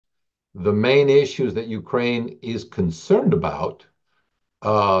the main issues that Ukraine is concerned about,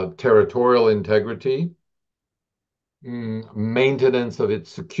 territorial integrity, maintenance of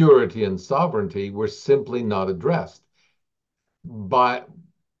its security and sovereignty, were simply not addressed by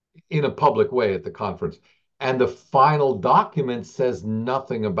in a public way at the conference. And the final document says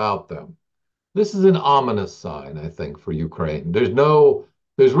nothing about them. This is an ominous sign, I think, for Ukraine.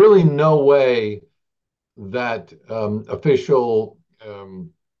 There's really no way that official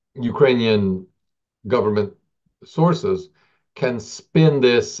Ukrainian government sources can spin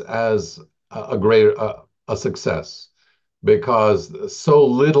this as a great a success because so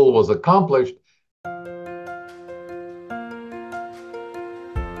little was accomplished.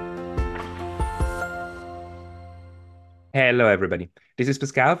 Hello, everybody. This is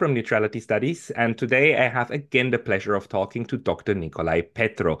Pascal from Neutrality Studies, and today I have again the pleasure of talking to Dr. Nicolai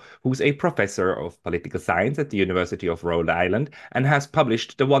Petro, who's a professor of political science at the University of Rhode Island and has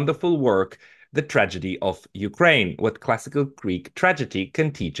published the wonderful work, The Tragedy of Ukraine, What Classical Greek Tragedy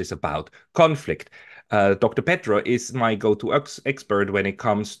Can Teach Us About Conflict. Dr. Petro is my go-to expert when it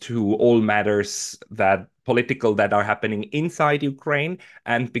comes to all matters that political that are happening inside Ukraine.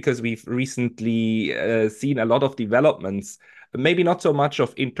 And because we've recently seen a lot of developments, maybe not so much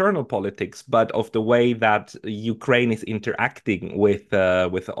of internal politics, but of the way that Ukraine is interacting with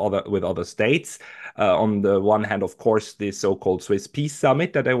other states. On the one hand, of course, the so-called Swiss Peace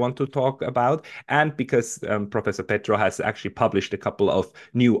Summit that I want to talk about, and because Professor Petro has actually published a couple of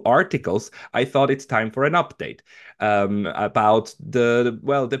new articles, I thought it's time for an update about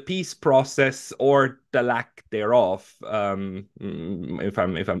the peace process or the lack thereof. If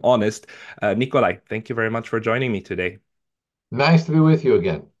I'm honest, Nikolai, thank you very much for joining me today. Nice to be with you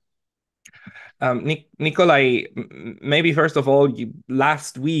again. Nikolai, maybe first of all,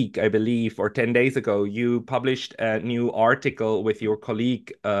 last week, I believe, or 10 days ago, you published a new article with your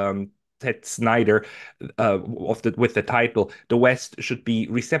colleague, Ted Snyder, with the title, "The West Should Be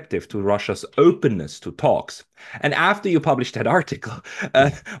Receptive to Russia's Openness to Talks." And after you published that article,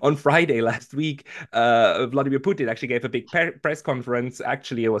 on Friday last week, Vladimir Putin actually gave a big press conference.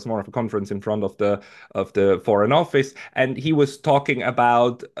 Actually, it was more of a conference in front of the Foreign Office, and he was talking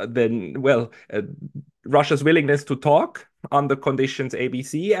about Russia's willingness to talk on the conditions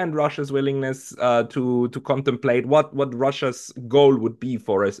ABC and Russia's willingness to contemplate what Russia's goal would be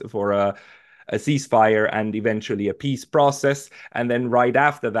for a ceasefire and eventually a peace process. And then right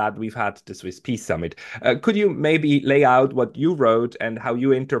after that, we've had the Swiss Peace Summit. Could you maybe lay out what you wrote and how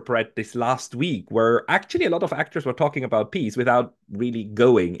you interpret this last week, where actually a lot of actors were talking about peace without really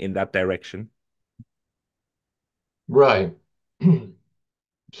going in that direction? Right.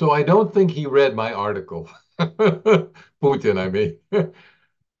 So I don't think he read my article. Putin, I mean.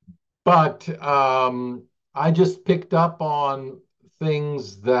 But I just picked up on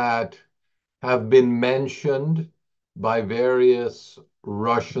things that have been mentioned by various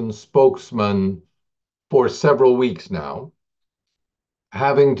Russian spokesmen for several weeks now,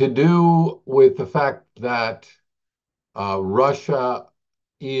 having to do with the fact that Russia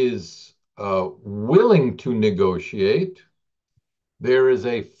is willing to negotiate. There is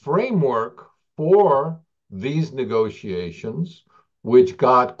a framework for these negotiations, which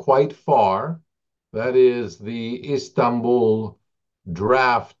got quite far. That is the Istanbul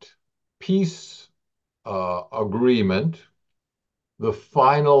draft peace agreement, the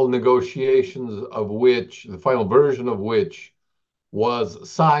final negotiations of which, the final version of which was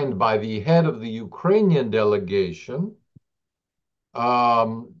signed by the head of the Ukrainian delegation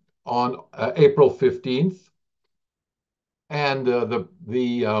on April 15th. And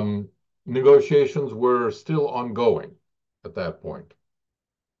the negotiations were still ongoing at that point.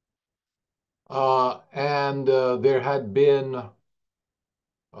 And there had been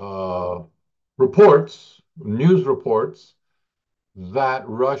news reports, that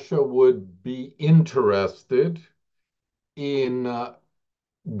Russia would be interested in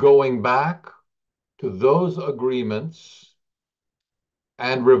going back to those agreements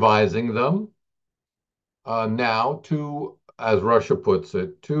and revising them now to, as Russia puts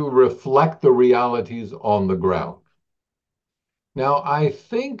it, to reflect the realities on the ground. Now, I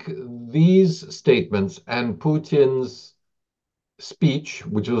think these statements and Putin's speech,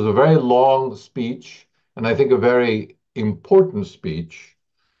 which was a very long speech, and I think a very important speech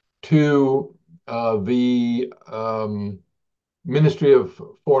to the Ministry of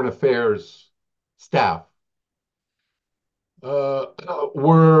Foreign Affairs staff,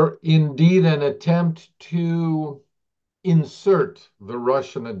 were indeed an attempt to insert the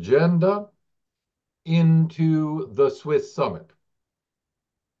Russian agenda into the Swiss summit.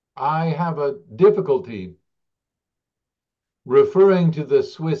 I have a difficulty referring to the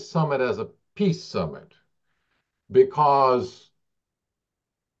Swiss summit as a peace summit because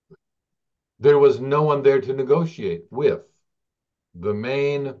there was no one there to negotiate with. The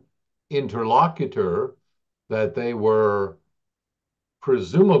main interlocutor that they were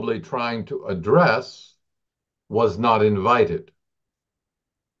presumably trying to address was not invited.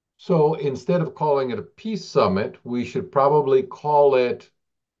 So instead of calling it a peace summit, we should probably call it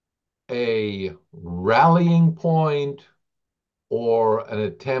a rallying point or an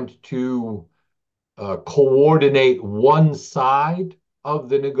attempt to coordinate one side of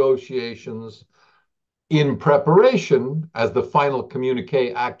the negotiations in preparation, as the final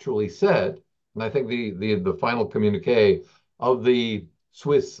communique actually said. And I think the final communique of the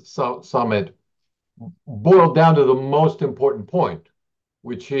Swiss summit boiled down to the most important point,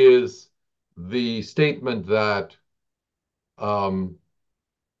 which is the statement that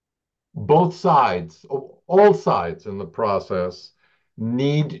both sides, all sides in the process,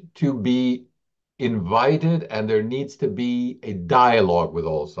 need to be invited, and there needs to be a dialogue with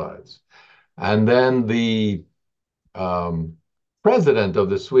all sides. And then the president of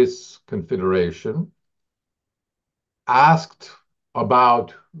the Swiss Confederation asked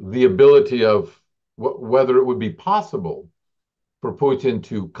about the ability of whether it would be possible for Putin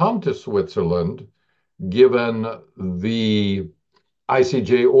to come to Switzerland, given the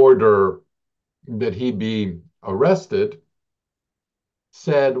ICJ order that he be arrested,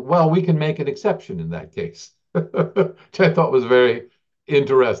 said, well, we can make an exception in that case, which I thought was very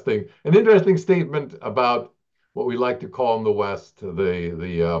interesting. An interesting statement about what we like to call in the West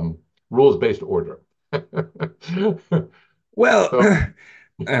the rules-based order. Well,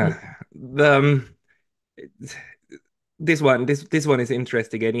 So, the this one is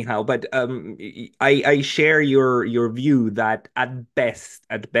interesting anyhow, but I share your view that at best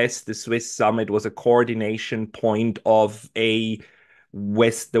the Swiss summit was a coordination point of the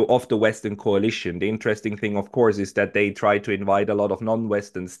Western coalition. The interesting thing, of course, is that they try to invite a lot of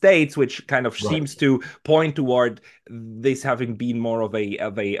non-Western states, which kind of right. seems to point toward this having been more of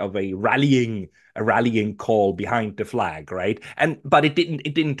a rallying call behind the flag, right? But it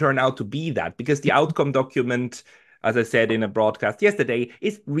didn't turn out to be that, because the outcome document, as I said in a broadcast yesterday,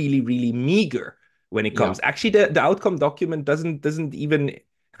 is really, really meager when it Yeah. comes. Actually, the outcome document doesn't even.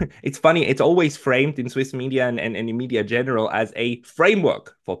 It's funny. It's always framed in Swiss media and in media general as a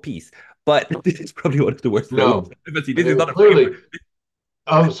framework for peace. But this is probably one of the worst frameworks No, I've ever seen. This is not a framework.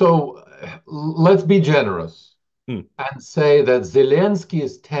 clearly. So let's be generous Hmm. and say that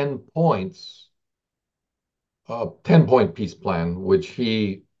Zelensky's 10 points, 10-point peace plan, which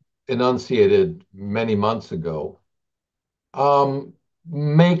he enunciated many months ago, um,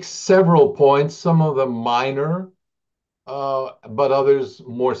 makes several points, some of them minor, but others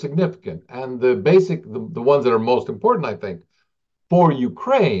more significant. And the ones that are most important, I think, for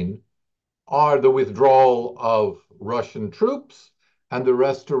Ukraine are the withdrawal of Russian troops and the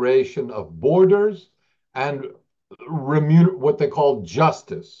restoration of borders and what they call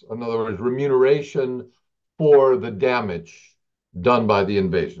justice. In other words, remuneration for the damage done by the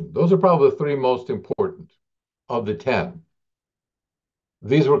invasion. Those are probably the three most important of the 10.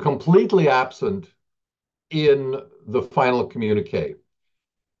 These were completely absent in the final communique.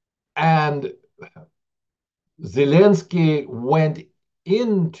 And Zelensky went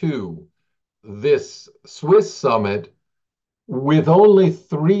into this Swiss summit with only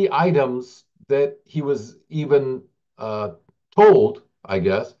three items that he was even told, I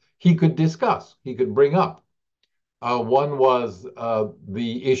guess, he could discuss, he could bring up. One was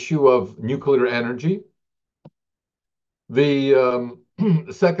the issue of nuclear energy. The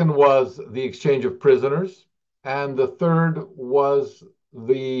second was the exchange of prisoners. And the third was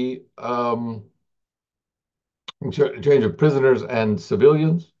the exchange of prisoners and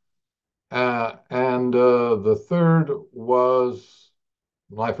civilians. And the third was,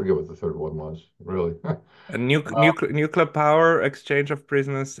 well, I forget what the third one was, really. A nuclear power, exchange of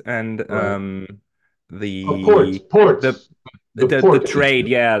prisoners, and Right. Ports, the the ports, the the port trade,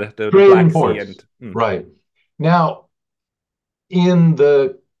 issue, yeah, the trade Black and Sea ports. and Right. Now, in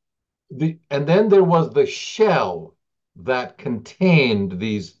and then there was the shell that contained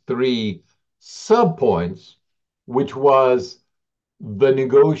these three subpoints, which was the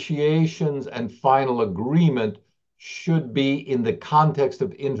negotiations and final agreement should be in the context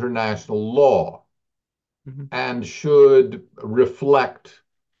of international law Mhm. and should reflect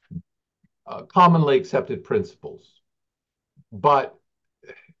commonly accepted principles. But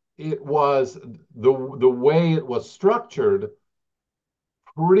it was the way it was structured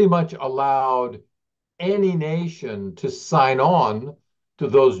pretty much allowed any nation to sign on to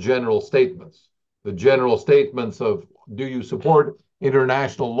those general statements. The general statements of do you support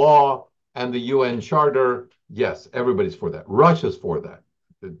international law and the UN Charter? Yes, everybody's for that. Russia's for that.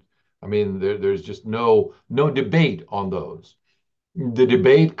 I mean, there's just no debate on those. The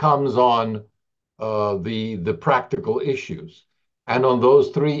debate comes on the practical issues, and on those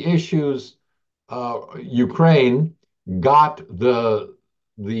three issues, Ukraine got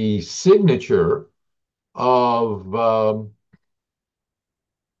the signature of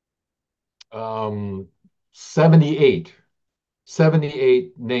 78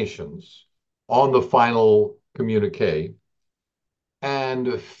 nations on the final communique,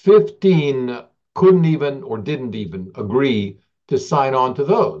 and 15 couldn't even or didn't even agree to sign on to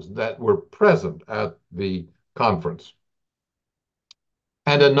those that were present at the conference.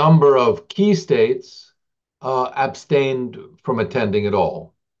 And a number of key states abstained from attending at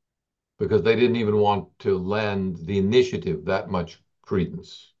all because they didn't even want to lend the initiative that much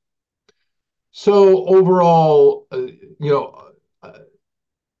credence. So overall, uh,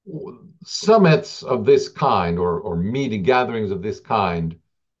 summits of this kind or meeting gatherings of this kind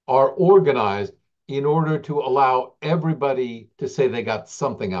are organized in order to allow everybody to say they got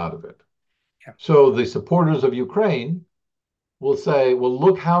something out of it. Yeah. So the supporters of Ukraine will say, well,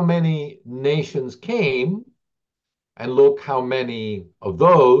 look how many nations came, and look how many of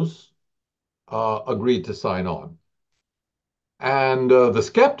those agreed to sign on. And the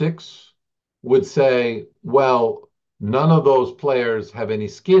skeptics would say, well, none of those players have any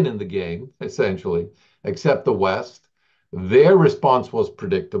skin in the game, essentially, except the West. Their response was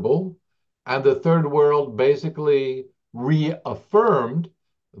predictable. And the third world basically reaffirmed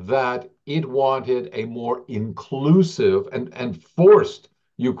that it wanted a more inclusive and forced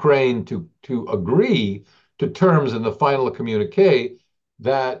Ukraine to agree to terms in the final communique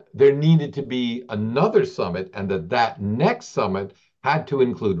that there needed to be another summit and that next summit had to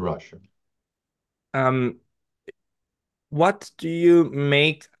include Russia. Um, what do you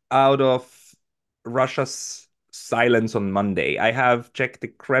make out of Russia's silence on Monday? I have checked the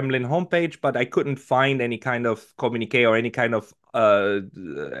Kremlin homepage, but I couldn't find any kind of communique or any kind of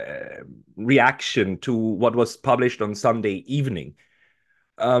reaction to what was published on Sunday evening.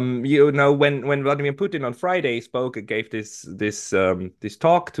 When Vladimir Putin on Friday spoke and gave this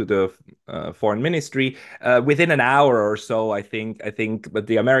talk to the foreign ministry, within an hour or so, I think, but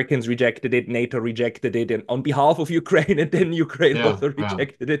the Americans rejected it, NATO rejected it, and on behalf of Ukraine, and then Ukraine Yeah, also yeah.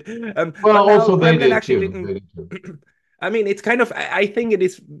 rejected it. Well, But now also they Kremlin did actually too. didn't. They did too. I mean, it's kind of, I think it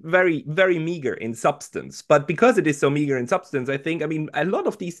is very, very meager in substance. But because it is so meager in substance, I think, I mean, a lot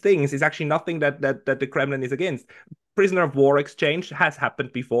of these things is actually nothing that the Kremlin is against. Prisoner of war exchange has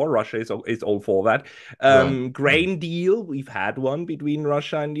happened before. Russia is all for that. Right. Right. Grain deal, we've had one between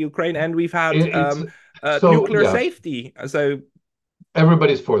Russia and Ukraine, and we've had It's so nuclear yes, safety. So,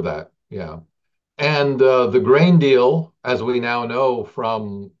 everybody's for that. Yeah. And the grain deal, as we now know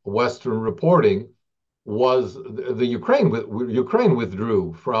from Western reporting, was the Ukraine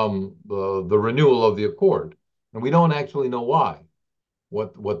withdrew from the renewal of the accord, and we don't actually know why,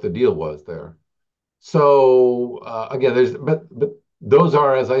 what the deal was there. So again, but those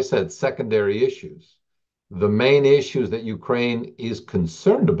are, as I said, secondary issues. The main issues that Ukraine is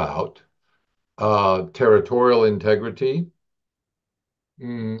concerned about, territorial integrity,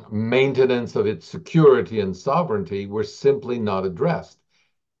 maintenance of its security and sovereignty, were simply not addressed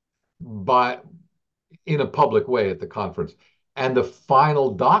by in a public way at the conference. And the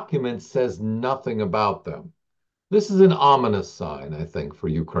final document says nothing about them. This is an ominous sign, I think, for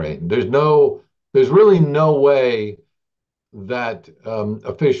Ukraine. There's really no way that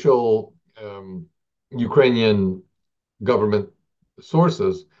official Ukrainian government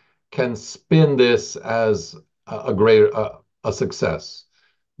sources can spin this as a great a success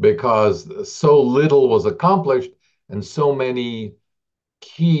because so little was accomplished and so many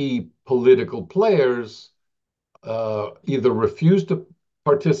key political players either refused to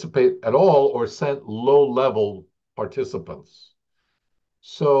participate at all or sent low-level participants.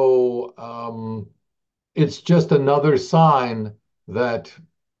 So it's just another sign that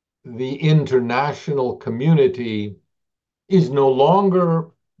the international community is no longer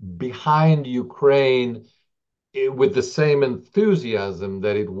behind Ukraine with the same enthusiasm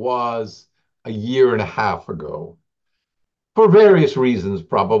that it was a year and a half ago, for various reasons,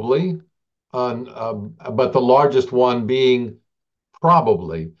 probably. But the largest one being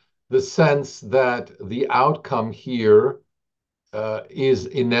probably the sense that the outcome here is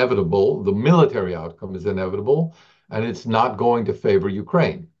inevitable. The military outcome is inevitable, and it's not going to favor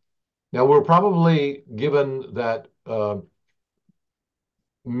Ukraine. Now, we're probably given that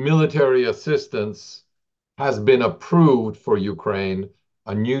military assistance has been approved for Ukraine,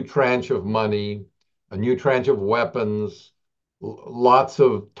 a new tranche of money, a new tranche of weapons, lots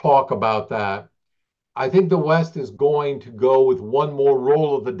of talk about that. I think the West is going to go with one more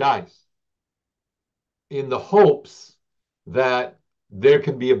roll of the dice in the hopes that there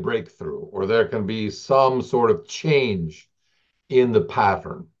can be a breakthrough or there can be some sort of change in the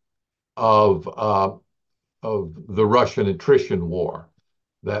pattern of the Russian attrition war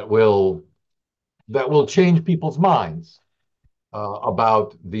that will change people's minds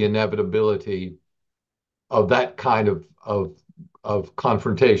about the inevitability of that kind of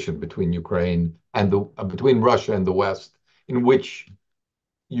confrontation between Ukraine and between Russia and the West, in which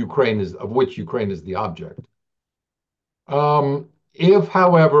Ukraine is the object. If,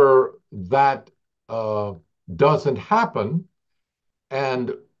 however, that doesn't happen,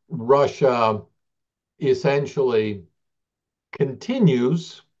 and Russia essentially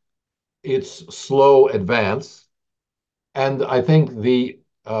continues its slow advance, and I think the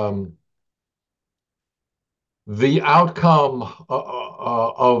outcome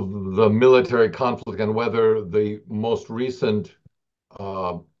of the military conflict and whether the most recent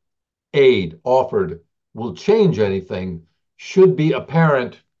aid offered will change anything should be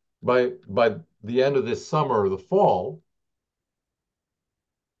apparent by the end of this summer or the fall.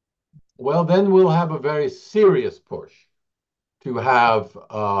 Well, then we'll have a very serious push to have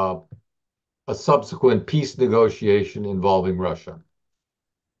a subsequent peace negotiation involving Russia.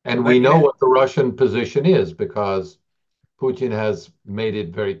 And we But in know a, what the Russian position is because Putin has made it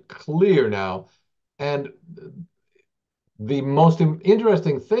very clear now. And the most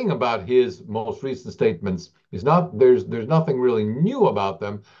interesting thing about his most recent statements is not there's nothing really new about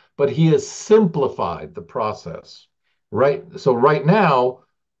them, but he has simplified the process. Right. So right now,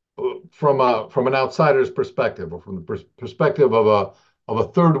 from an outsider's perspective, or from the perspective of a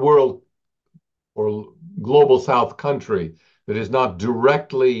third world or global South country that is not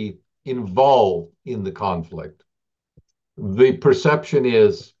directly involved in the conflict, the perception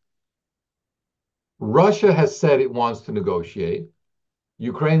is Russia has said it wants to negotiate.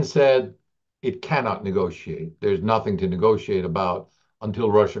 Ukraine said it cannot negotiate. There's nothing to negotiate about until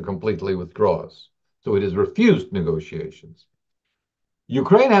Russia completely withdraws. So it has refused negotiations.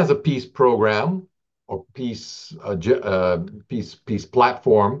 Ukraine has a peace program or peace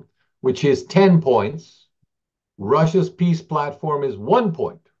platform, which is 10 points. Russia's peace platform is 1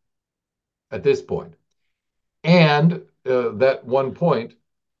 point at this point. And that 1 point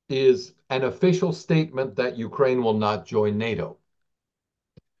is an official statement that Ukraine will not join NATO.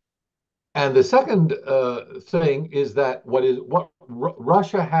 And the second thing is that what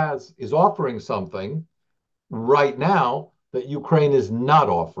Russia is offering something right now that Ukraine is not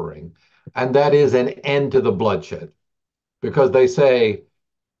offering, and that is an end to the bloodshed. Because they say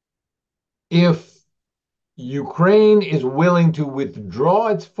if Ukraine is willing to withdraw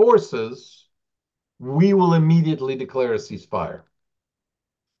its forces, we will immediately declare a ceasefire.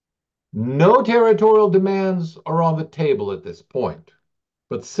 No territorial demands are on the table at this point,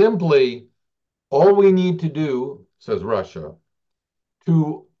 but simply all we need to do, says Russia,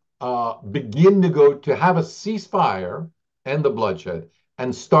 to begin to have a ceasefire, end the bloodshed,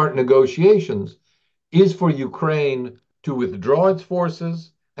 and start negotiations is for Ukraine to withdraw its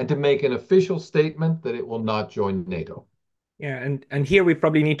forces and to make an official statement that it will not join NATO. Yeah, and here we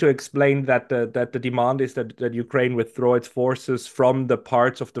probably need to explain that the demand is that Ukraine withdraw its forces from the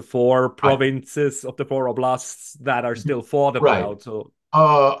parts of the four Right. provinces of the four oblasts that are still fought Right. about. So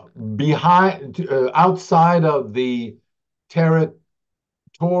Outside of the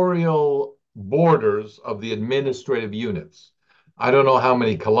territorial borders of the administrative units. I don't know how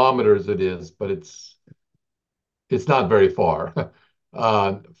many kilometers it is, but it's not very far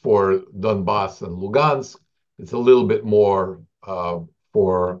for Donbass and Lugansk. It's a little bit more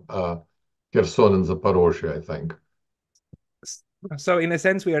for Kherson and Zaporozhye, I think. So in a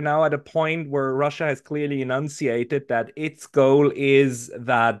sense, we are now at a point where Russia has clearly enunciated that its goal is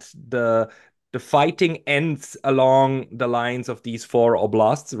that the fighting ends along the lines of these four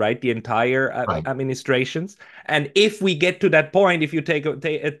oblasts, right? The entire Right. administrations. And if we get to that point, if you take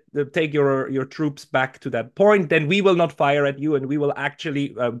your troops back to that point, then we will not fire at you, and we will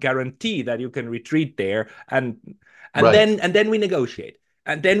actually guarantee that you can retreat there, Right. then we negotiate,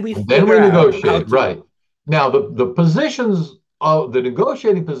 and then we And then figure we out how negotiate. to. Right. Now, the positions of the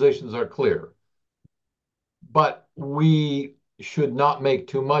negotiating positions are clear, but we should not make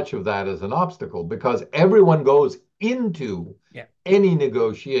too much of that as an obstacle because everyone goes into Yeah. any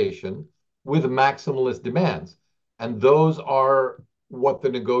negotiation with maximalist demands. And those are what the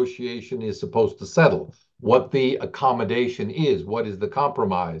negotiation is supposed to settle, what the accommodation is, what is the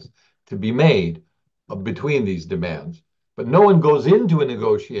compromise to be made between these demands. but no one goes into a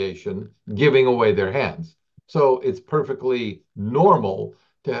negotiation giving away their hands. So it's perfectly normal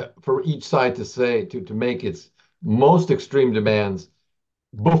for each side to say to make its most extreme demands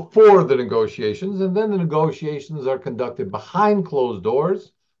before the negotiations, and then the negotiations are conducted behind closed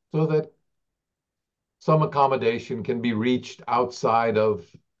doors so that some accommodation can be reached outside of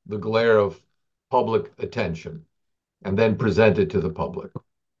the glare of public attention and then presented to the public.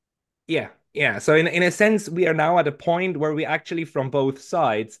 Yeah, yeah. So in a sense, we are now at a point where we actually, from both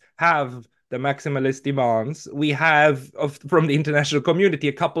sides, have the maximalist demands. We have from the international community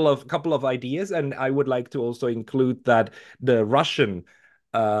a couple of ideas, and I would like to also include that the Russian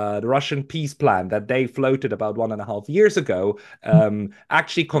peace plan that they floated about 1.5 years ago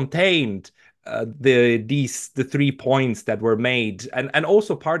actually contained the 3 points that were made, and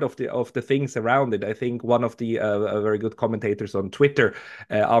also part of the things around it. I think one of the very good commentators on Twitter,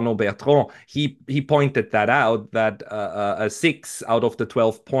 Arnaud Bertrand, he pointed that out, that 6 out of the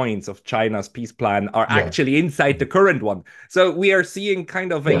 12 points of China's peace plan are Yes. actually inside the current one. So we are seeing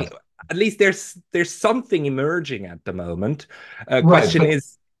kind of Yes. at least there's something emerging at the moment. Right. Question But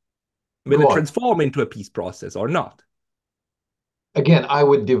is, will go it on. transform into a peace process or not? Again, I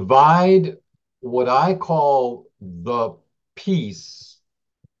would divide what I call the peace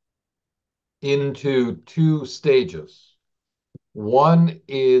into two stages. One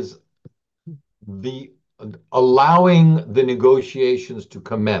is the allowing the negotiations to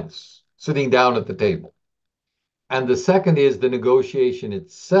commence, sitting down at the table. And the second is the negotiation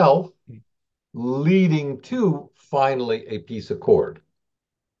itself leading to finally a peace accord.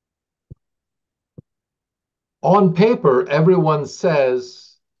 On paper, everyone says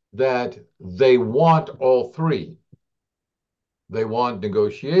that they want all three. They want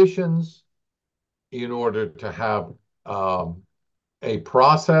negotiations in order to have a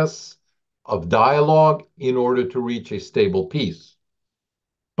process of dialogue in order to reach a stable peace.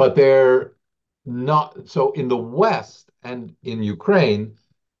 But they're not. So in the West and in Ukraine,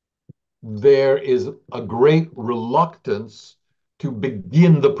 there is a great reluctance to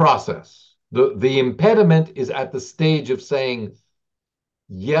begin the process. The impediment is at the stage of saying,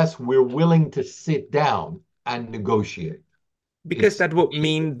 yes, we're willing to sit down and negotiate. Because It's that would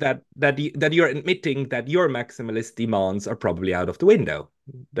mean that you're admitting that your maximalist demands are probably out of the window.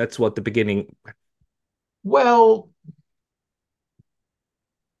 That's what the beginning. well,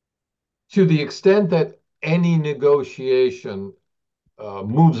 to the extent that any negotiation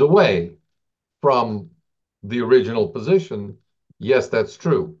moves away from the original position, yes, that's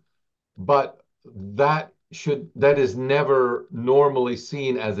true. But that is never normally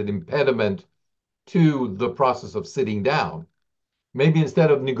seen as an impediment to the process of sitting down. Maybe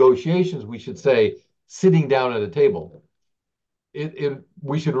instead of negotiations, we should say sitting down at a table.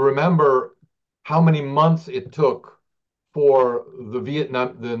 We should remember how many months it took for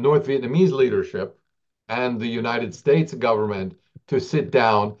the North Vietnamese leadership and the United States government to sit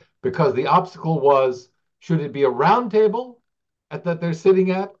down, because the obstacle was, should it be a round table that they're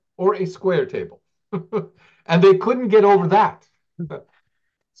sitting at or a square table? And they couldn't get over that.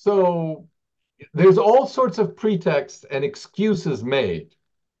 So there's all sorts of pretexts and excuses made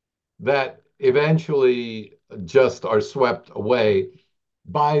that eventually just are swept away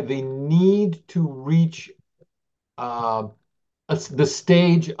by the need to reach uh, the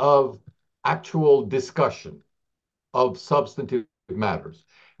stage of actual discussion of substantive matters.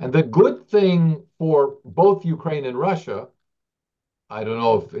 And the good thing for both Ukraine and Russia, I don't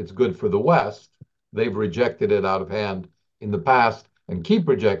know if it's good for the West, they've rejected it out of hand in the past and keep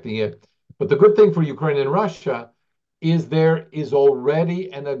rejecting it. But the good thing for Ukraine and Russia is there is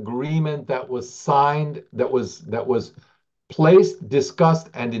already an agreement that was signed, that was placed, discussed,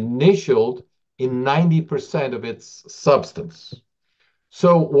 and initialed in 90% of its substance.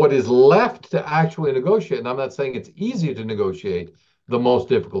 So what is left to actually negotiate, and I'm not saying it's easy to negotiate the most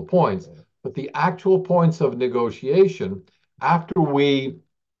difficult points, but the actual points of negotiation, after we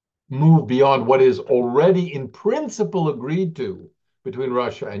move beyond what is already in principle agreed to between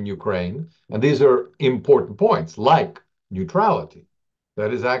Russia and Ukraine, and these are important points, like neutrality,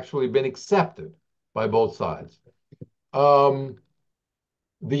 that has actually been accepted by both sides. The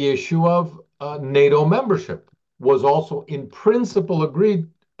issue of NATO membership was also in principle agreed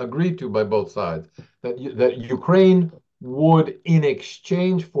to by both sides, that Ukraine would, in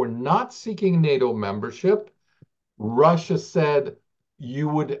exchange for not seeking NATO membership, Russia said you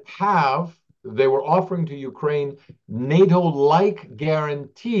would have, they were offering to Ukraine NATO-like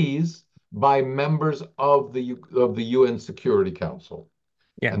guarantees by members of the UN Security Council.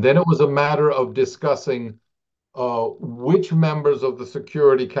 Yeah. And then it was a matter of discussing which members of the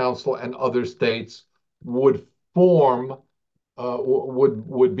Security Council and other states would form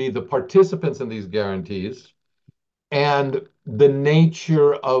would be the participants in these guarantees and the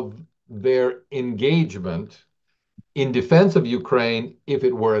nature of their engagement in defense of Ukraine if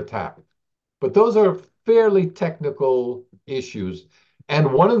it were attacked. But those are fairly technical issues.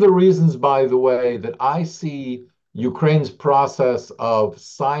 And one of the reasons, by the way, that I see Ukraine's process of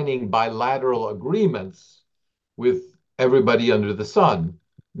signing bilateral agreements with everybody under the sun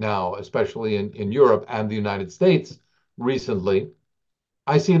now, especially in Europe and the United States recently,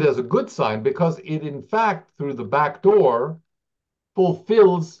 I see it as a good sign because it, in fact, through the back door,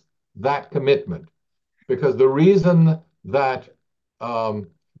 fulfills that commitment. Because the reason that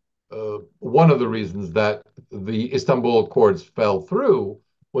one of the reasons that the Istanbul Accords fell through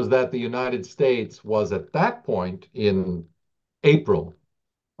was that the United States was at that point in April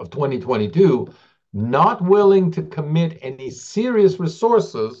of 2022 not willing to commit any serious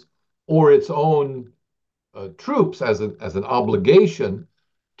resources or its own troops as an obligation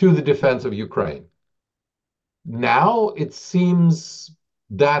to the defense of Ukraine. Now it seems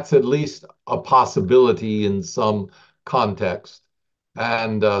that's at least a possibility in some context.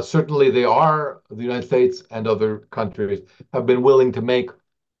 And certainly the United States and other countries have been willing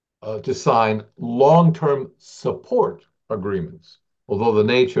to sign long-term support agreements, although the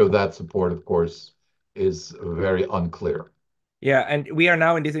nature of that support, of course, is very unclear. Yeah, and we are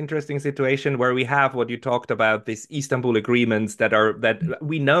now in this interesting situation where we have what you talked about, these Istanbul agreements that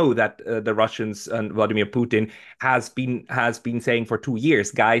we know that the Russians and Vladimir Putin has been saying for 2 years,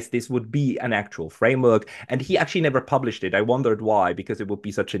 guys, this would be an actual framework, and he actually never published it. I wondered why, because it would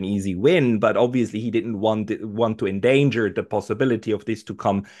be such an easy win, but obviously he didn't want to endanger the possibility of this to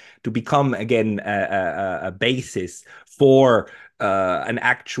become again a basis for an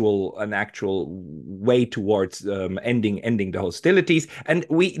actual way towards ending the hostilities. And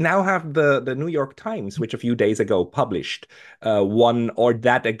we now have the New York Times, which a few days ago published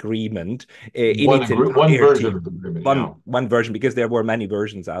that agreement in its One version entirety. of the agreement, yeah. One version, because there were many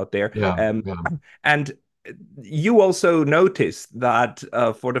versions out there. Yeah, yeah. And you also noticed that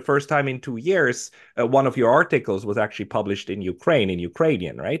for the first time in 2 years, one of your articles was actually published in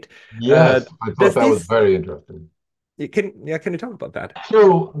Ukrainian, right? Yes, I thought Does that was this very interesting. can you talk about that?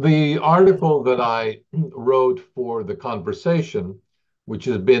 So the article that I wrote for the conversation, which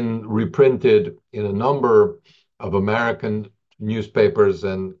has been reprinted in a number of American newspapers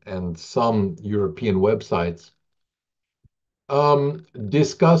and some European websites,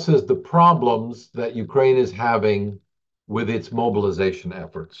 discusses the problems that Ukraine is having with its mobilization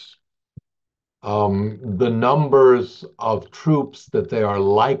efforts. The numbers of troops that they are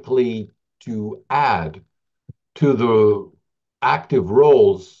likely to add to the active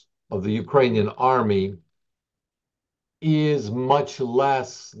roles of the Ukrainian army is much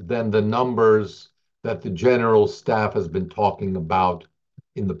less than the numbers that the general staff has been talking about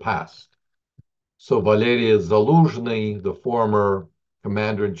in the past. So Valery Zaluzhny, the former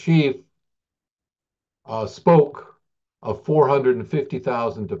commander-in-chief, spoke of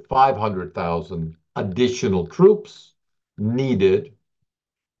 450,000 to 500,000 additional troops needed.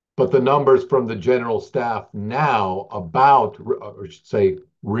 But the numbers from the general staff now about, or I should say,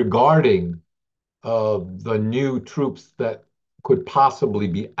 regarding the new troops that could possibly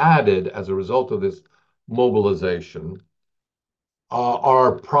be added as a result of this mobilization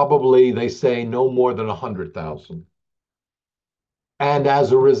are probably, they say, no more than 100,000. And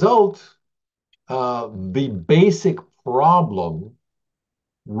as a result, the basic problem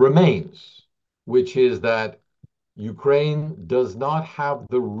remains, which is that Ukraine does not have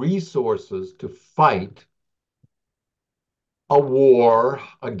the resources to fight a war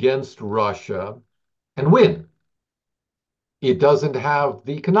against Russia and win. It doesn't have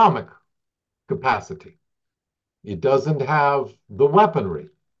the economic capacity. It doesn't have the weaponry.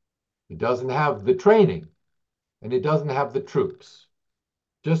 It doesn't have the training. And it doesn't have the troops.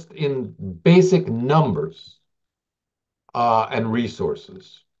 Just in basic numbers and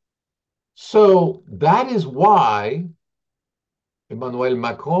resources. So that is why Emmanuel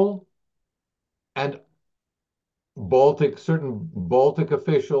Macron and certain Baltic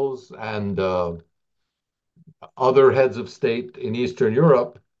officials and other heads of state in Eastern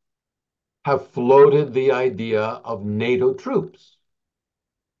Europe have floated the idea of NATO troops,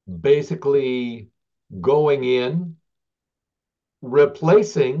 basically going in,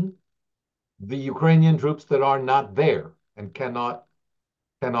 replacing the Ukrainian troops that are not there and cannot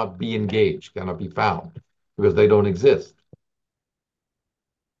be engaged, cannot be found because they don't exist.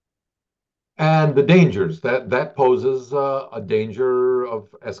 And the dangers that poses a danger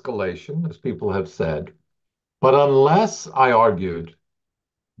of escalation, as people have said. But unless, I argued,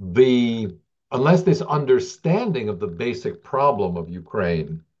 the unless this understanding of the basic problem of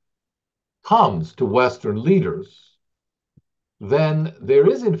Ukraine comes to Western leaders, then there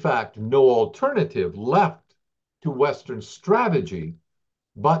is, in fact, no alternative left to Western strategy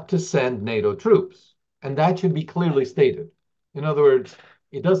but to send NATO troops. And that should be clearly stated. In other words,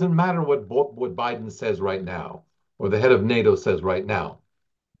 it doesn't matter what Biden says right now or the head of NATO says right now,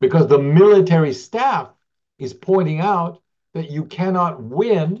 because the military staff is pointing out that you cannot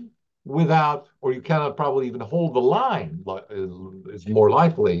win without, or you cannot probably even hold the line, is more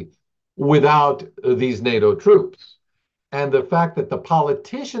likely, without these NATO troops. And the fact that the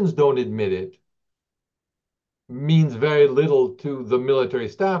politicians don't admit it means very little to the military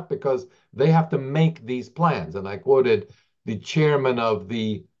staff because they have to make these plans. And I quoted the chairman of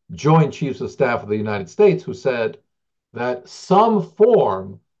the Joint Chiefs of Staff of the United States, who said that some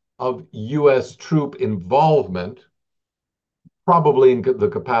form of U.S. troop involvement, probably in the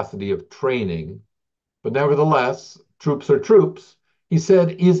capacity of training, but nevertheless, troops are troops, he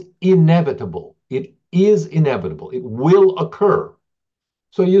said, is inevitable. It is inevitable. It will occur.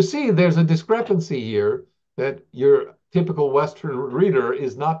 So you see, there's a discrepancy here that your typical Western reader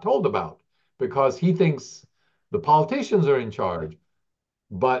is not told about because he thinks the politicians are in charge,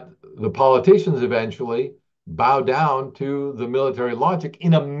 but the politicians eventually bow down to the military logic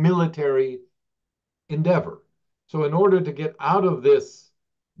in a military endeavor. So in order to get out of this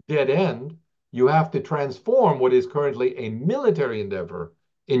dead end, you have to transform what is currently a military endeavor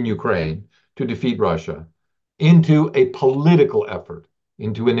in Ukraine to defeat Russia into a political effort,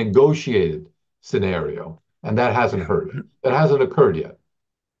 into a negotiated scenario. And that hasn't heard. That hasn't occurred yet.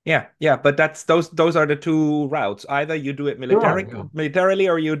 Yeah, but that's those are the two routes. Either you do it Yeah. militarily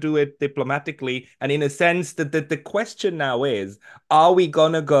or you do it diplomatically. And in a sense, the question now is, are we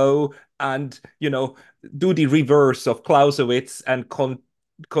gonna go and, do the reverse of Clausewitz and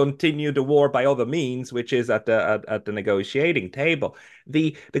continue the war by other means, which is at the negotiating table?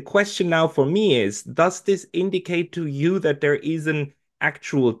 The question now for me is, does this indicate to you that there is an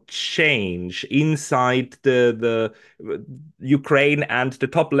actual change inside the Ukraine and the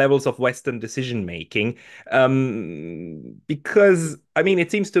top levels of Western decision making? Because I mean,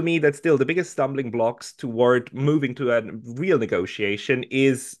 it seems to me that still the biggest stumbling blocks toward moving to a real negotiation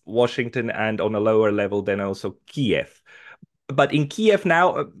is Washington, and on a lower level then also Kiev. But in Kiev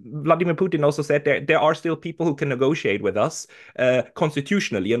now, Vladimir Putin also said there are still people who can negotiate with us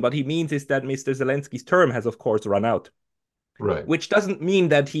constitutionally. And what he means is that Mr. Zelensky's term has, of course, run out. Right. Which doesn't mean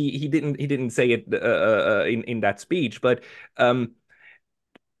that he didn't say it in that speech. But do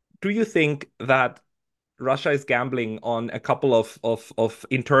you think that Russia is gambling on a couple of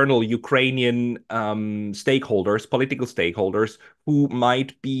internal Ukrainian stakeholders, political stakeholders, who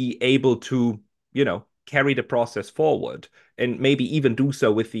might be able to, carry the process forward and maybe even do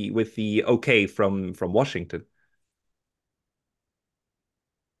so with the okay from Washington?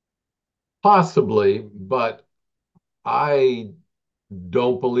 Possibly, but I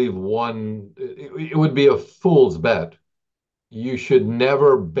don't believe it would be a fool's bet. You should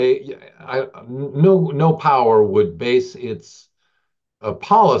never no power would base its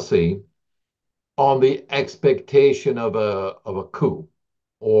policy on the expectation of a coup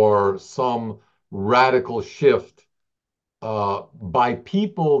or some radical shift by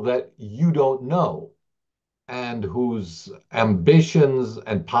people that you don't know and whose ambitions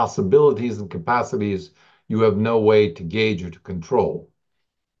and possibilities and capacities you have no way to gauge or to control.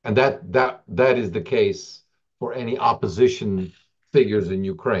 And that is the case for any opposition figures in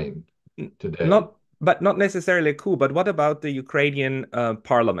Ukraine today. Not necessarily a coup, but what about the Ukrainian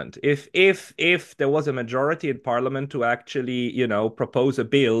parliament? If there was a majority in parliament to actually, propose a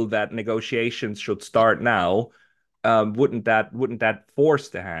bill that negotiations should start now, wouldn't that force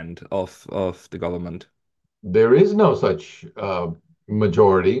the hand of the government? There is no such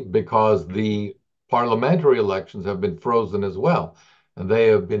majority because the parliamentary elections have been frozen as well. And they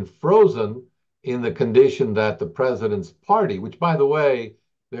have been frozen in the condition that the president's party, which, by the way,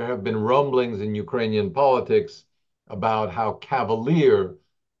 there have been rumblings in Ukrainian politics about how cavalier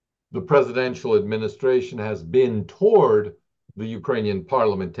the presidential administration has been toward the Ukrainian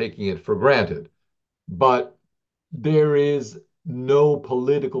parliament, taking it for granted. But there is no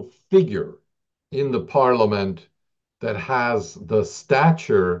political figure in the parliament that has the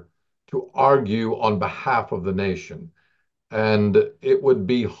stature to argue on behalf of the nation. And it would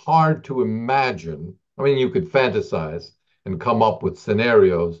be hard to imagine. I mean, you could fantasize and come up with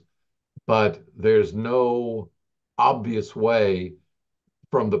scenarios, but there's no obvious way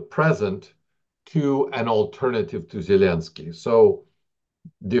from the present to an alternative to Zelensky. So,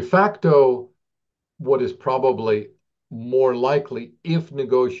 de facto, what is probably more likely, if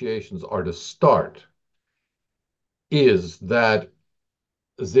negotiations are to start, is that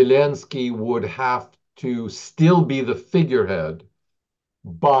Zelensky would have to still be the figurehead,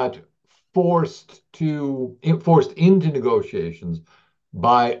 but forced into negotiations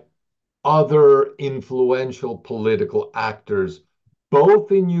by other influential political actors,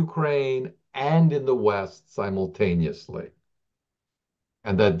 both in Ukraine and in the West simultaneously.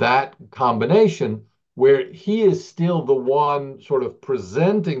 And that combination, where he is still the one sort of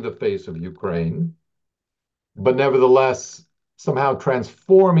presenting the face of Ukraine, but nevertheless somehow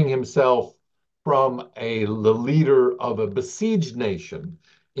transforming himself from the leader of a besieged nation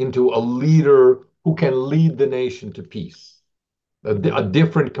into a leader who can lead the nation to peace, a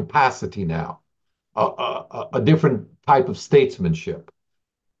different capacity now, a different type of statesmanship.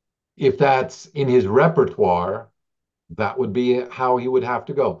 If that's in his repertoire, that would be how he would have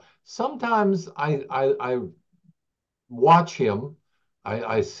to go. Sometimes I watch him.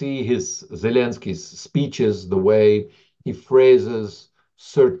 I see his Zelensky's speeches, the way he phrases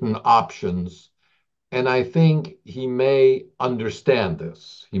certain options, and I think he may understand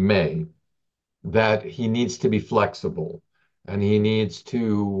this. He may that he needs to be flexible, and he needs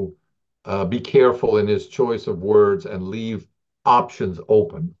to be careful in his choice of words and leave options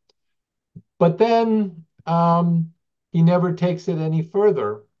open. But then he never takes it any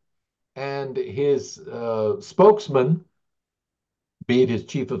further, and his spokesman, be it his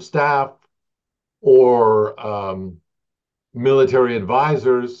chief of staff or military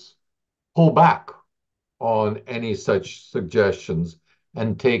advisors, pull back on any such suggestions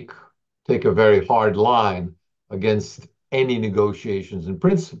and take a very hard line against any negotiations in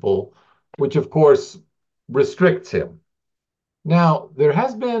principle, which of course restricts him. Now, there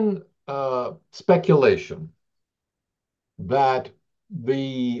has been speculation that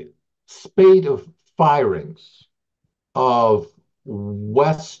the spate of firings of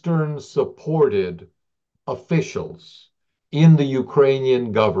Western supported officials in the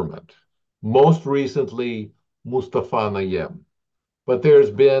Ukrainian government, most recently Mustafa Nayem, but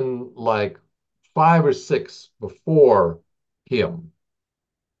there's been like 5 or 6 before him,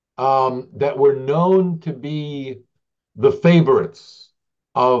 that were known to be the favorites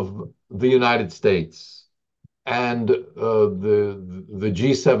of the United States and the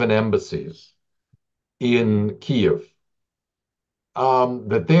G7 embassies in Kiev.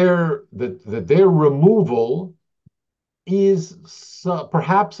 That their removal is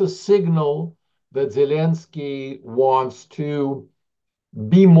perhaps a signal that Zelensky wants to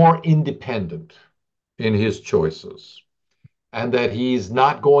be more independent in his choices, and that he's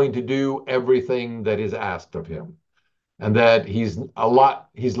not going to do everything that is asked of him, and that he's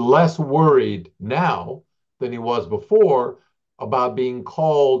less worried now than he was before about being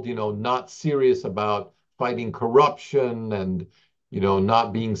called, not serious about fighting corruption, and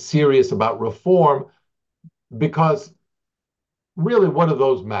not being serious about reform, because really, what do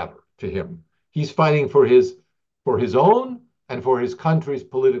those matter to him? He's fighting for his own and for his country's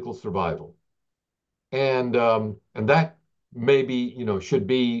political survival, and that maybe should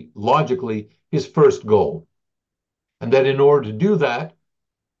be logically his first goal, and that in order to do that,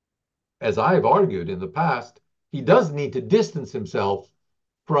 as I've argued in the past, he does need to distance himself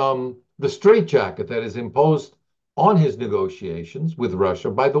from the straitjacket that is imposed on his negotiations with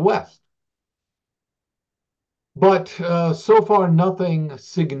Russia by the West. But so far, nothing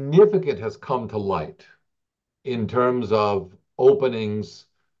significant has come to light in terms of openings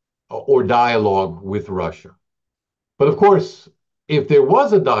or dialogue with Russia. But of course, if there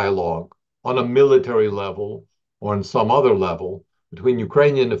was a dialogue on a military level or on some other level between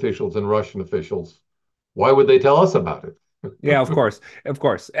Ukrainian officials and Russian officials, why would they tell us about it? Yeah, of course, of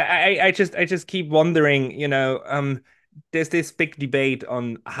course. I just keep wondering, there's this big debate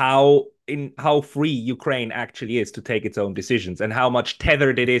on how free Ukraine actually is to take its own decisions, and how much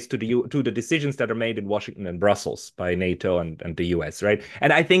tethered it is to the decisions that are made in Washington and Brussels by NATO and the US, right?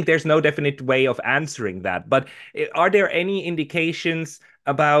 And I think there's no definite way of answering that. But are there any indications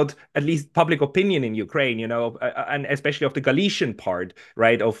about at least public opinion in Ukraine, and especially of the Galician part,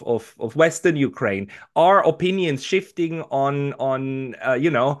 right, of Western Ukraine? Are opinions shifting on uh,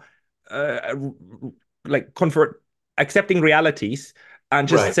 like convert accepting realities and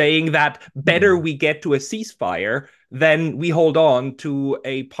just Right. saying that better we get to a ceasefire than we hold on to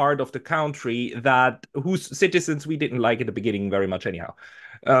a part of the country that whose citizens we didn't like at the beginning very much anyhow?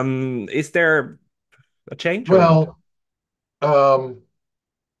 Is there a change or not? Well, um,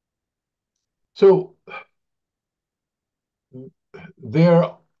 so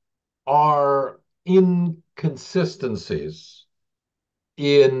there are inconsistencies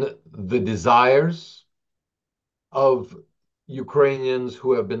in the desires of Ukrainians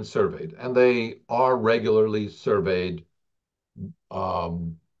who have been surveyed, and they are regularly surveyed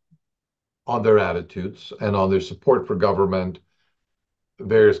um, on their attitudes and on their support for government,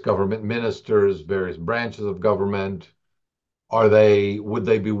 various government ministers, various branches of government. Would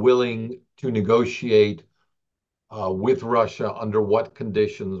they be willing to negotiate with Russia? Under what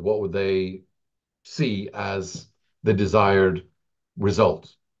conditions? What would they see as the desired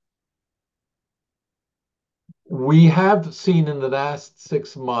results? We have seen in the last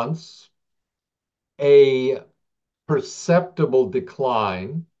 6 months a perceptible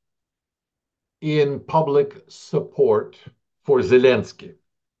decline in public support for Zelensky.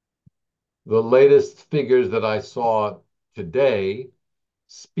 The latest figures that I saw today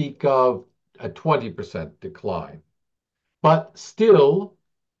speak of a 20% decline, but still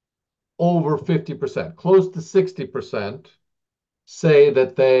over 50%, close to 60%, say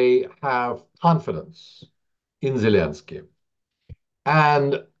that they have confidence in Zelensky.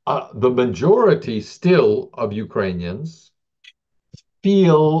 And the majority still of Ukrainians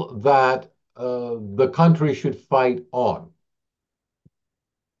feel that the country should fight on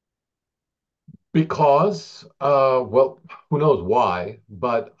because, well, who knows why,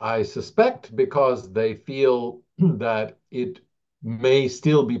 but I suspect because they feel that it may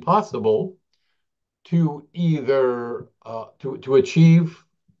still be possible to either to achieve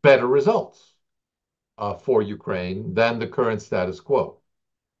better results for Ukraine than the current status quo.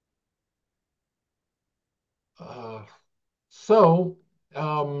 Uh, so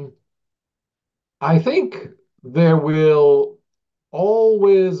I think there will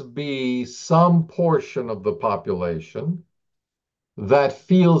always be some portion of the population that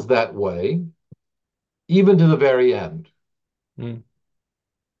feels that way, even to the very end. Mm.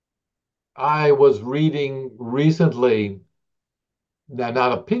 I was reading recently, now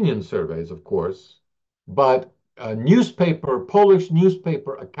not opinion surveys, of course, but Polish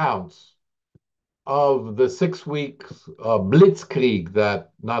newspaper accounts of the 6 week blitzkrieg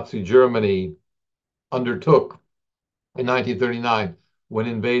that Nazi Germany undertook in 1939 when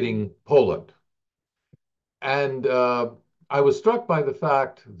invading Poland. And I was struck by the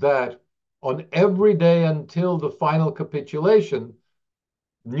fact that on every day until the final capitulation,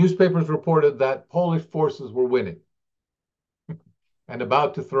 newspapers reported that Polish forces were winning and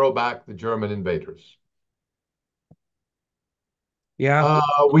about to throw back the German invaders. Yeah.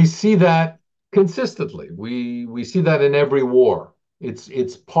 We see that consistently. We see that in every war.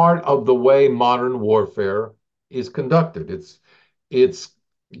 It's part of the way modern warfare is conducted. It's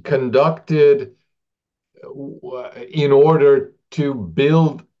conducted in order to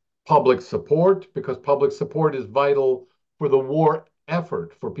build public support, because public support is vital for the war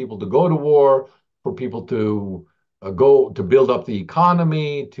effort, for people to go to war, for people to go to build up the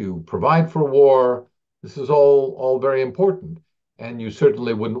economy, to provide for war. This is all very important, and you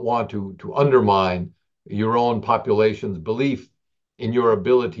certainly wouldn't want to undermine your own population's belief in your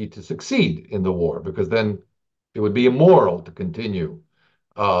ability to succeed in the war, because then it would be immoral to continue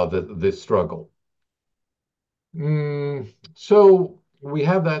this struggle. So we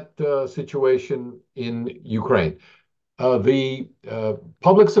have that situation in Ukraine. The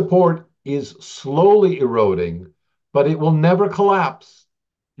public support is slowly eroding, but it will never collapse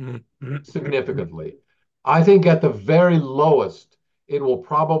significantly. I think at the very lowest, it will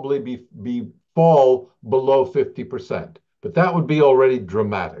probably be fall below 50%, but that would be already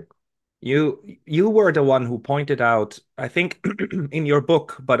dramatic. You were the one who pointed out, I think, in your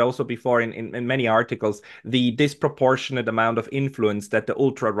book, but also before in many articles, the disproportionate amount of influence that the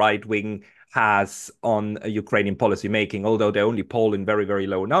ultra right wing has on Ukrainian policy making. Although they only poll in very, very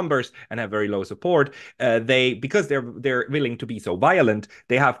low numbers and have very low support, because they're willing to be so violent,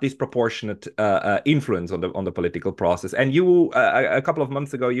 they have disproportionate influence on the political process. And you, a couple of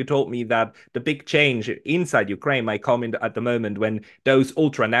months ago, you told me that the big change inside Ukraine might come in at the moment when those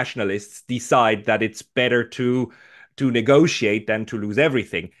ultra nationalists decide that it's better to negotiate than to lose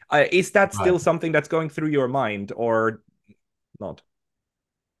everything. Is that still Right. something that's going through your mind or not?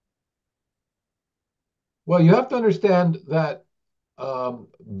 Well, you have to understand that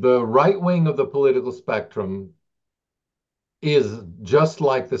the right wing of the political spectrum is just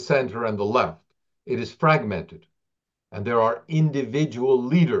like the center and the left. It is fragmented, and there are individual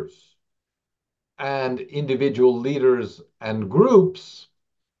leaders. And individual leaders and groups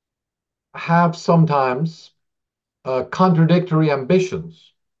have sometimes contradictory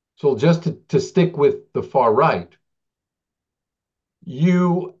ambitions. So, just to stick with the far right,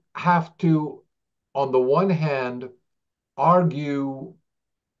 you have to, on the one hand, argue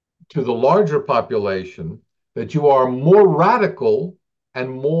to the larger population that you are more radical and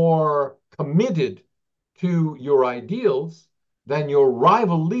more committed to your ideals than your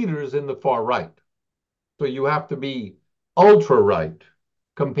rival leaders in the far right. So you have to be ultra right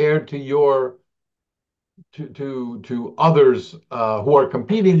compared to your to others who are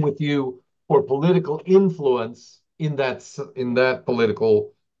competing with you for political influence in that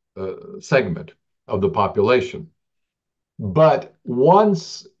political segment of the population. But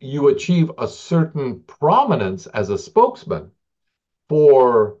once you achieve a certain prominence as a spokesman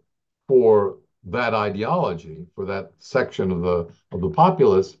for for that ideology, for that section of the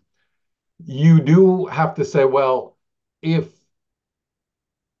populace, you do have to say, well, if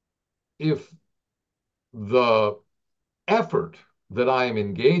if the effort that I am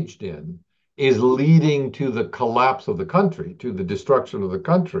engaged in is leading to the collapse of the country, to the destruction of the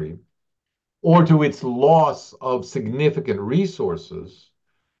country, or to its loss of significant resources,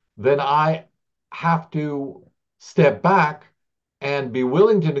 then I have to step back and be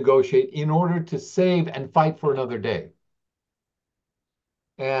willing to negotiate in order to save and fight for another day.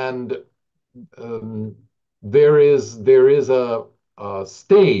 And um, there is a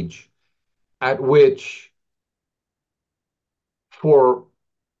stage at which, for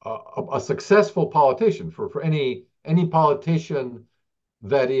a successful politician, for any politician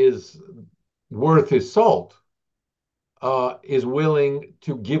that is worth his salt, is willing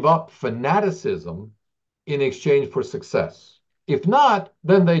to give up fanaticism in exchange for success. If not,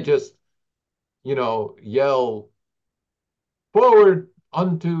 then they just, yell forward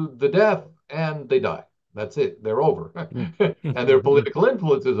unto the death and they die. That's it. They're over. And their political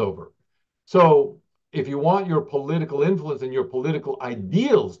influence is over. So if you want your political influence and your political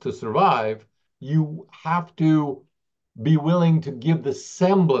ideals to survive, you have to be willing to give the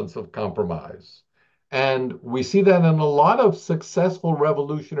semblance of compromise. And we see that in a lot of successful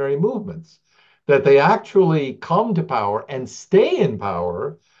revolutionary movements, that they actually come to power and stay in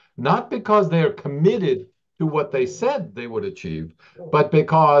power, not because they are committed to what they said they would achieve, but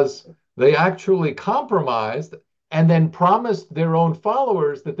because they actually compromised and then promised their own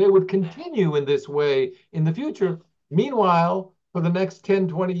followers that they would continue in this way in the future. Meanwhile, for the next 10,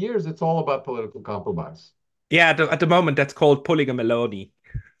 20 years, it's all about political compromise. Yeah, at the moment that's called pulling a Meloni.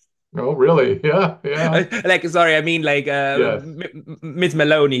 Oh, really? Yeah, yeah, Like, sorry, I mean, like, yes, Miss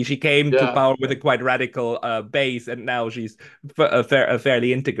Meloni, she came to yeah, power with a quite radical base, and now she's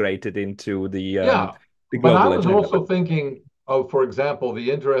fairly integrated into yeah. the But I global was agenda. also thinking of, for example,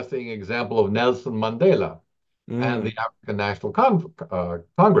 the interesting example of Nelson Mandela and the Mm, African National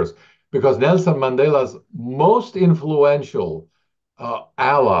Congress, because Nelson Mandela's most influential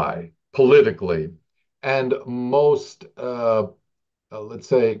ally politically and most, let's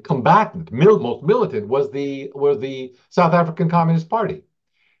say, combatant, most militant was the South African Communist Party.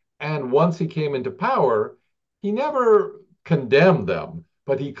 And once he came into power, he never condemned them,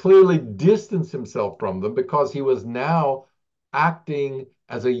 but he clearly distanced himself from them because he was now acting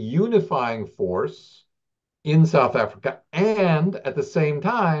as a unifying force in South Africa and at the same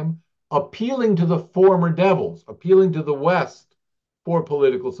time appealing to the former devils, appealing to the West for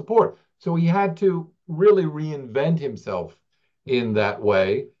political support. So he had to really reinvent himself in that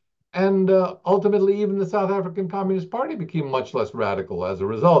way. And ultimately, even the South African Communist Party became much less radical as a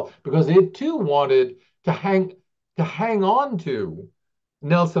result, because it too wanted to hang on to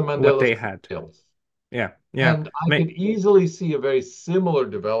Nelson what Mandela's they had. ideals. Yeah, yeah. And I could easily see a very similar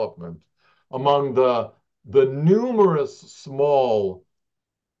development among the numerous small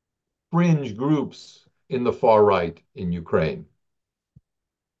fringe groups in the far right in Ukraine.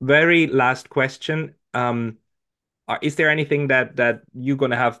 Very last question. Is there anything that you're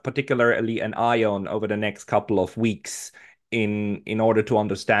going to have particularly an eye on over the next couple of weeks in order to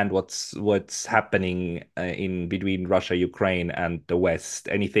understand what's happening in between Russia, Ukraine, and the West?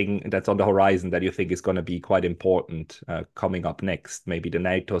 Anything that's on the horizon that you think is going to be quite important coming up next? Maybe the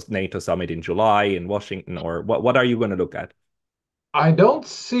NATO summit in July in Washington, or what are you going to look at? I don't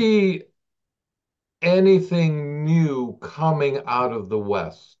see anything new coming out of the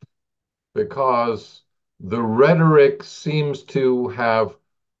West because the rhetoric seems to have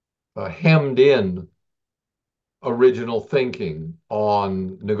hemmed in original thinking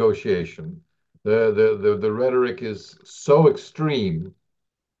on negotiation. The rhetoric is so extreme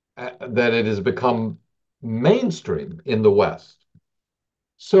that it has become mainstream in the West.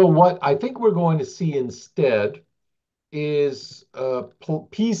 So, what I think we're going to see instead is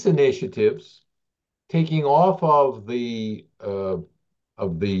peace initiatives taking off of the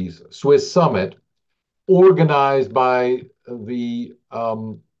Swiss summit, organized by the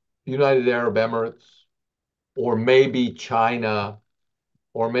United Arab Emirates, or maybe China,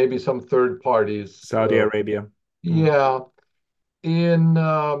 or maybe some third parties. Saudi Arabia. Mm. Yeah, in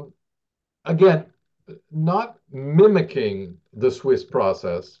again, not mimicking the Swiss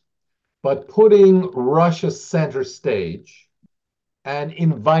process, but putting Russia center stage and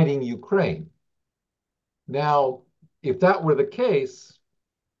inviting Ukraine. Now, if that were the case,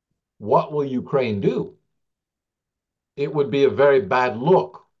 what will Ukraine do? It would be a very bad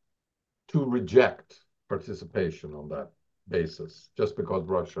look to reject participation on that basis just because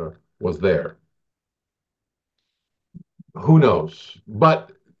Russia was there. Who knows?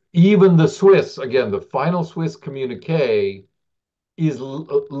 But even the Swiss, again, the final Swiss communique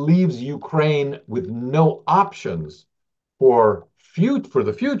leaves Ukraine with no options for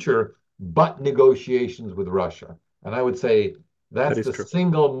the future but negotiations with Russia. And I would say That that's is the true.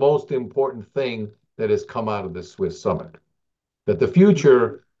 single most important thing that has come out of this Swiss summit. That the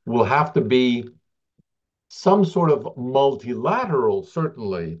future will have to be some sort of multilateral,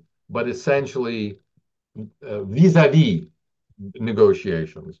 certainly, but essentially vis-a-vis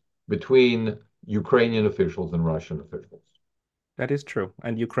negotiations between Ukrainian officials and Russian officials. That is true.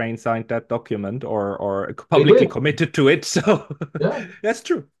 And Ukraine signed that document or They publicly did. committed to it. So Yeah. that's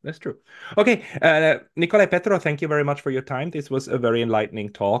true. That's true. Okay. Nicolai Petro, thank you very much for your time. This was a very enlightening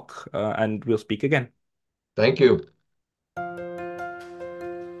talk, and we'll speak again. Thank you.